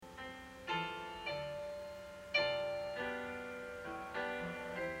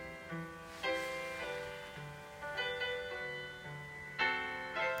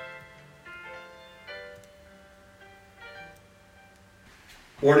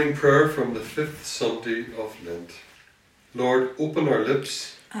Morning prayer from the 5th Sunday of Lent. Lord, open our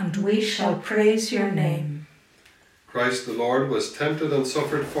lips, and we shall praise your name. Christ the Lord was tempted and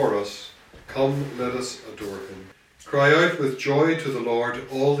suffered for us. Come, let us adore him. Cry out with joy to the Lord,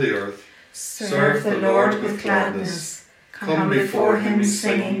 all the earth. Serve the Lord with gladness. Come before him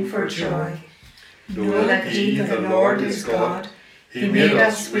singing for joy. Know that he, the Lord, is God. He made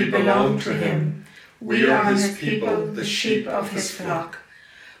us, we belong to him. We are his people, the sheep of his flock.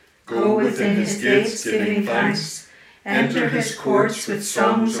 Go within his gates giving thanks. Enter his courts with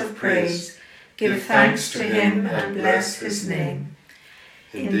songs of praise. Give thanks to him and bless his name.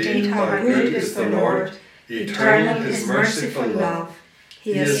 Indeed, how good is the Lord, eternal his merciful love.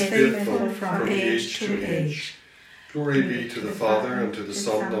 He is faithful from age to age. Glory be to the Father, and to the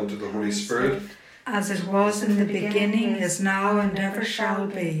Son, and to the Holy Spirit. As it was in the beginning, is now, and ever shall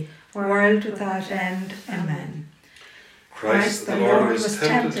be, world without end. Amen. Christ the Lord was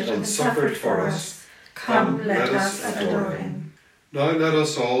tempted and suffered for us. Come, let us adore him. Now let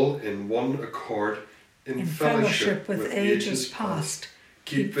us all, in one accord, in fellowship with ages past,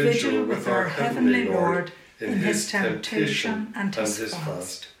 keep vigil with our heavenly Lord in his temptation and his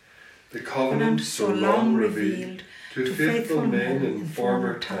fast. The covenant so long revealed to faithful men in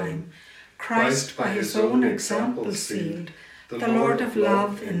former time, Christ by his own example sealed, the Lord of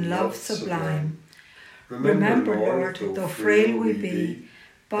love in love sublime. Remember, Lord, though frail we be,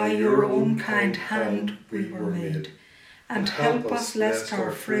 by your own kind hand we were made, and help us lest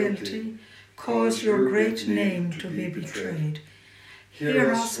our frailty cause your great name to be betrayed.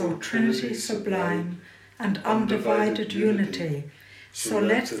 Hear us, O Trinity sublime, and undivided unity, so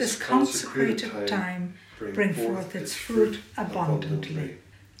let this consecrated time bring forth its fruit abundantly.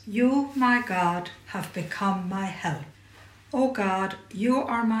 You, my God, have become my help. O God, you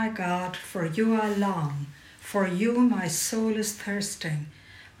are my God, for you I long. For you my soul is thirsting.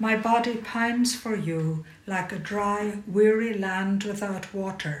 My body pines for you, like a dry, weary land without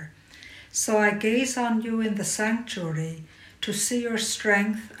water. So I gaze on you in the sanctuary, to see your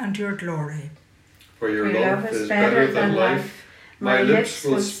strength and your glory. For your love is better than life. My lips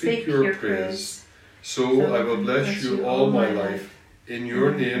will speak your praise. So I will bless you all my life. In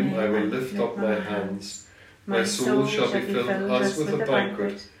your name I will lift up my hands. My soul shall be filled as with a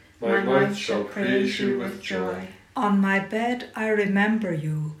banquet. My mouth shall praise you with joy. On my bed I remember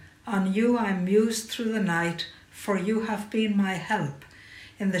you. On you I muse through the night, for you have been my help.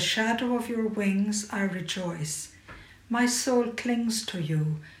 In the shadow of your wings I rejoice. My soul clings to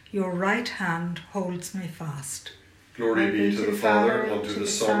you. Your right hand holds me fast. Glory be to the Father, and to the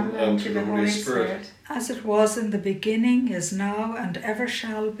Son, and to the Holy Spirit. As it was in the beginning, is now, and ever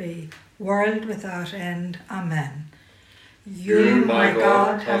shall be, world without end. Amen. You, my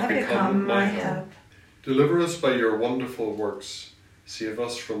God, have become my help. Deliver us by your wonderful works. Save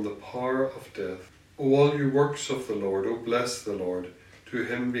us from the power of death. O all you works of the Lord, O bless the Lord. To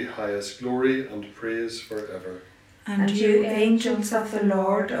him be highest glory and praise forever. And you, angels of the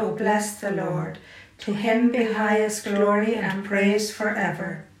Lord, O bless the Lord. To him be highest glory and praise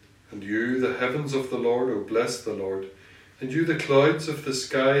forever. And you, the heavens of the Lord, O bless the Lord. And you, the clouds of the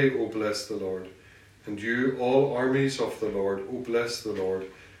sky, O bless the Lord. And you, all armies of the Lord, O bless the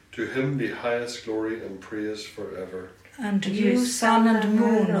Lord. To him be highest glory and praise forever. And you, sun and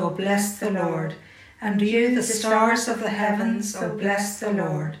moon, O bless the Lord. And you, the stars of the heavens, O bless the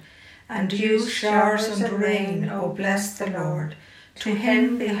Lord. And you, showers and rain, O bless the Lord. To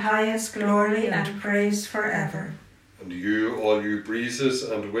him be highest glory and praise forever. And you, all you breezes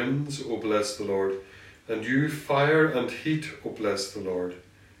and winds, O bless the Lord. And you, fire and heat, O bless the Lord.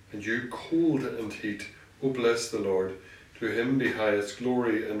 And you, cold and heat, O bless the Lord. To him be highest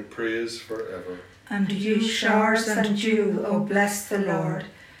glory and praise forever. And you, showers and dew, O bless the Lord.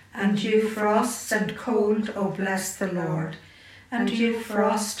 And you, frosts and cold, O bless the Lord. And you,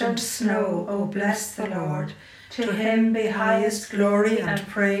 frost and snow, O bless the Lord. To him be highest glory and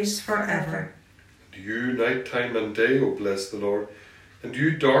praise forever. And you, night time and day, O bless the Lord. And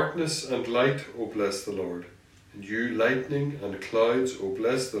you, darkness and light, O bless the Lord. And you, lightning and clouds, O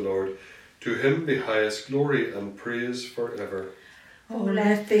bless the Lord. To him be highest glory and praise forever. O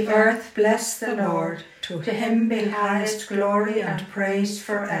let the earth bless the Lord. To him be highest glory and praise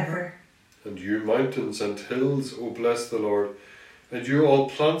forever. And you, mountains and hills, O bless the Lord. And you, all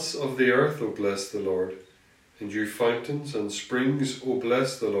plants of the earth, O bless the Lord. And you, fountains and springs, O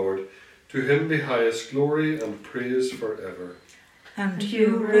bless the Lord. To him be highest glory and praise forever. And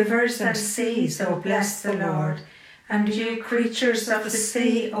you, rivers and seas, O bless the Lord. And you, creatures of the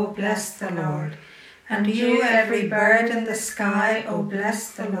sea, O bless the Lord. And you, every bird in the sky, O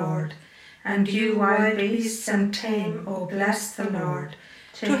bless the Lord. And you, wild beasts and tame, O bless the Lord.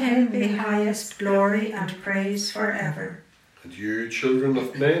 To him be highest glory and praise forever. And you, children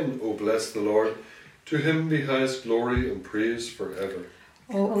of men, O bless the Lord. To him be highest glory and praise forever.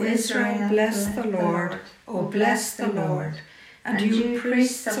 O Israel, bless the Lord. O bless the Lord. And you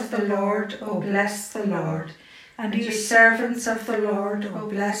priests of the Lord, O bless the Lord. And you servants of the Lord, O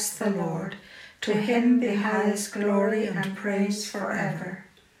bless the Lord. To him be highest glory and praise forever.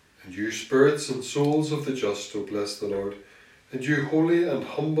 And you spirits and souls of the just, O bless the Lord. And you holy and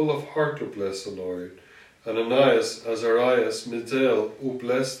humble of heart, O bless the Lord. Ananias, Azarias, Misael, O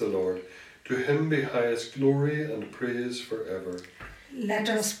bless the Lord. To him be highest glory and praise forever. Let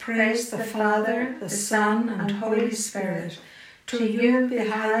us praise the Father, the Son, and Holy Spirit. To you be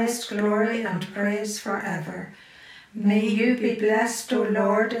highest glory and praise forever. May you be blessed, O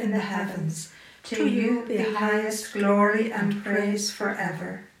Lord, in the heavens. To you be highest glory and praise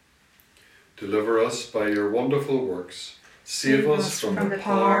forever. Deliver us by your wonderful works. Save us from the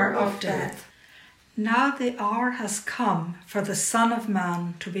power of death. Now the hour has come for the Son of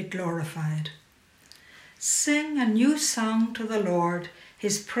Man to be glorified. Sing a new song to the Lord,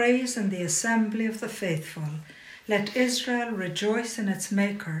 his praise in the assembly of the faithful. Let Israel rejoice in its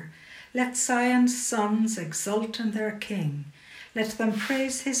Maker. Let Zion's sons exult in their King. Let them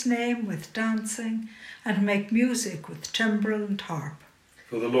praise his name with dancing and make music with timbrel and harp.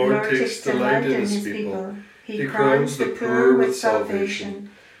 For the Lord takes delight in his people. He crowns the poor with salvation.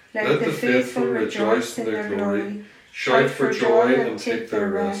 Let the faithful rejoice in their glory. Shout for joy and take their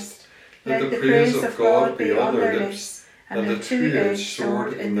rest. Let the praise of God be on their lips, and the two-edged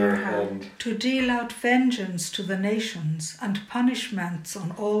sword in their hand. To deal out vengeance to the nations, and punishments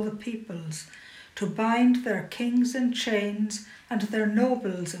on all the peoples. To bind their kings in chains, and their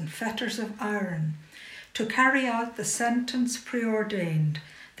nobles in fetters of iron. To carry out the sentence preordained.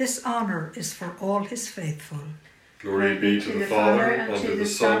 This honour is for all his faithful. Glory be to the Father, and to the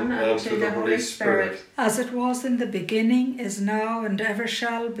Son, and to the Holy Spirit. As it was in the beginning, is now, and ever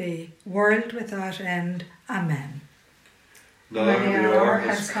shall be, world without end. Amen. Now the hour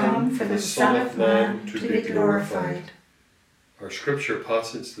has come for the Son of Man to be glorified. Our scripture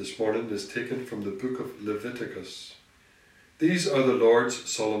passage this morning is taken from the book of Leviticus. These are the Lord's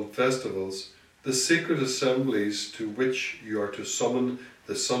solemn festivals, the sacred assemblies to which you are to summon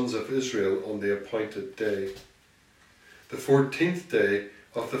the sons of Israel on the appointed day. The 14th day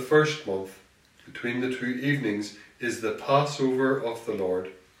of the first month, between the two evenings, is the Passover of the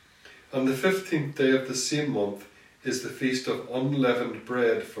Lord. And the 15th day of the same month is the feast of unleavened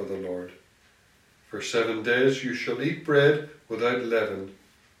bread for the Lord. For 7 days you shall eat bread without leaven.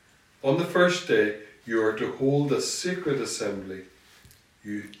 On the first day you are to hold a sacred assembly.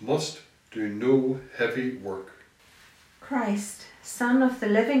 You must do no heavy work. Christ, Son of the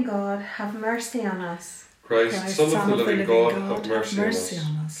living God, have mercy on us. Christ, Son of the living God, have mercy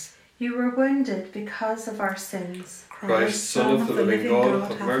on us. You were wounded because of our sins. Christ, Son of the living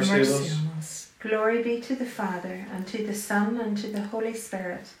God, have mercy on us. Glory be to the Father, and to the Son, and to the Holy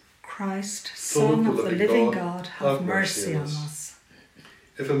Spirit. Christ, Son of the living God, have mercy on us.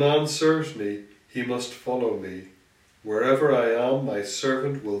 If a man serves me, he must follow me. Wherever I am, my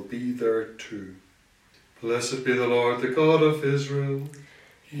servant will be there too. Blessed be the Lord, the God of Israel.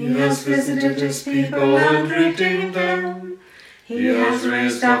 He has visited his people and redeemed them. He has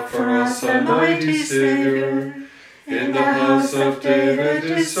raised up for us a mighty Saviour. In the house of David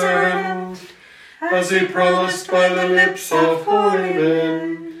his servant, as he promised by the lips of holy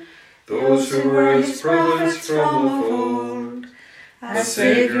men, those who were his prophets from of old. A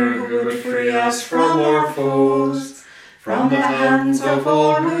Saviour who would free us from our foes, from the hands of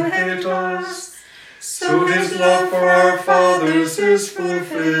all who hate us. So his love for our fathers is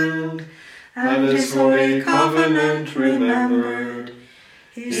fulfilled, and his holy covenant remembered.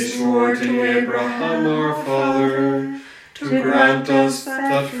 He swore to Abraham our father, to grant us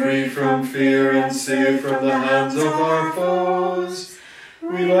that free from fear and safe from the hands of our foes,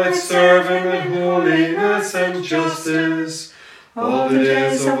 we might serve him in holiness and justice all the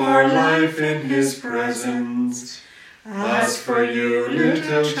days of our life in his presence. As for you,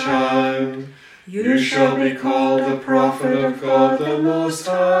 little child, you shall be called the prophet of God the Most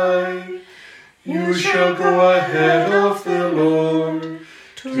High. You shall go ahead of the Lord,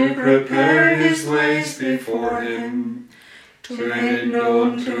 to prepare his ways before him, to make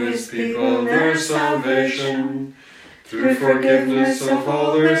known to his people their salvation, through forgiveness of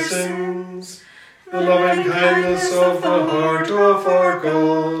all their sins, the loving kindness of the heart of our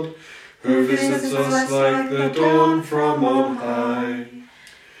God, who visits us like the dawn from on high.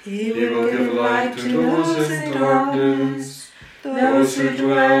 He will give light to those in darkness, those who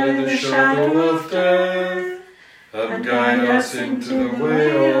dwell in the shadow of death, and guide us into the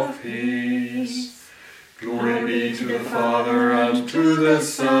way of peace. Glory be to the Father, and to the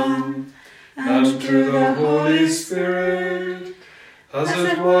Son, and to the Holy Spirit, as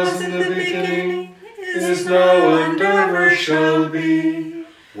it was in the beginning, is now, and ever shall be,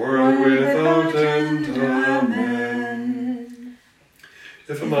 world without end. Amen.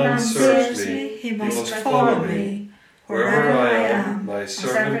 If a man serves me, he must follow me. Wherever I am, my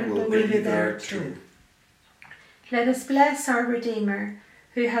servant will be there too. Let us bless our Redeemer,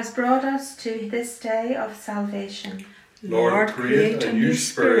 who has brought us to this day of salvation. Lord, create a new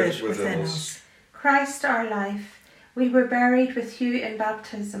spirit within us. Christ our life, we were buried with you in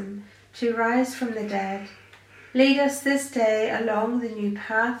baptism, to rise from the dead. Lead us this day along the new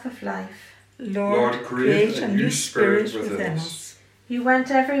path of life. Lord, create a new spirit within us. You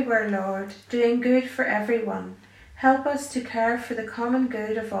went everywhere, Lord, doing good for everyone. Help us to care for the common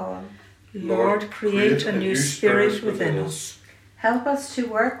good of all. Lord, create a new spirit within us. Help us to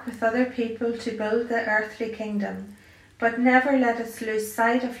work with other people to build the earthly kingdom, but never let us lose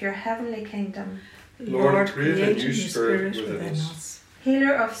sight of your heavenly kingdom. Lord, create a new spirit within us.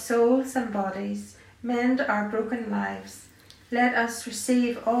 Healer of souls and bodies, mend our broken lives. Let us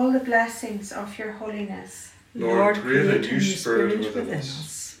receive all the blessings of your holiness. Lord, create a new spirit within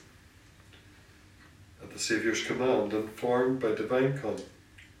us. At the Saviour's command, informed by divine command,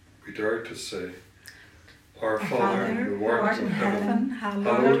 we dare to say, Our Father, who art in heaven,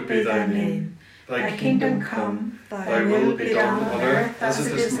 hallowed be thy name. Thy kingdom come, thy will be done on earth as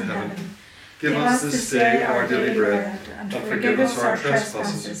it is in heaven. Give us this day our daily bread, and forgive us our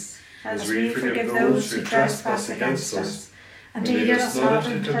trespasses, as we forgive those who trespass against us. And lead us not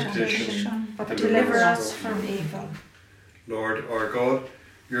into temptation, but deliver us from evil. Lord our God,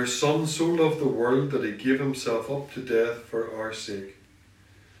 your Son so loved the world that he gave himself up to death for our sake.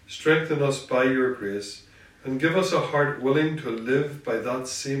 Strengthen us by your grace, and give us a heart willing to live by that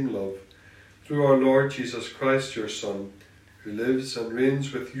same love, through our Lord Jesus Christ, your Son, who lives and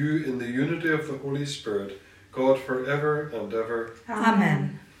reigns with you in the unity of the Holy Spirit, God for ever and ever.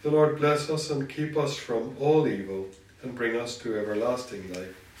 Amen. The Lord bless us and keep us from all evil, and bring us to everlasting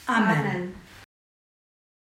life. Amen.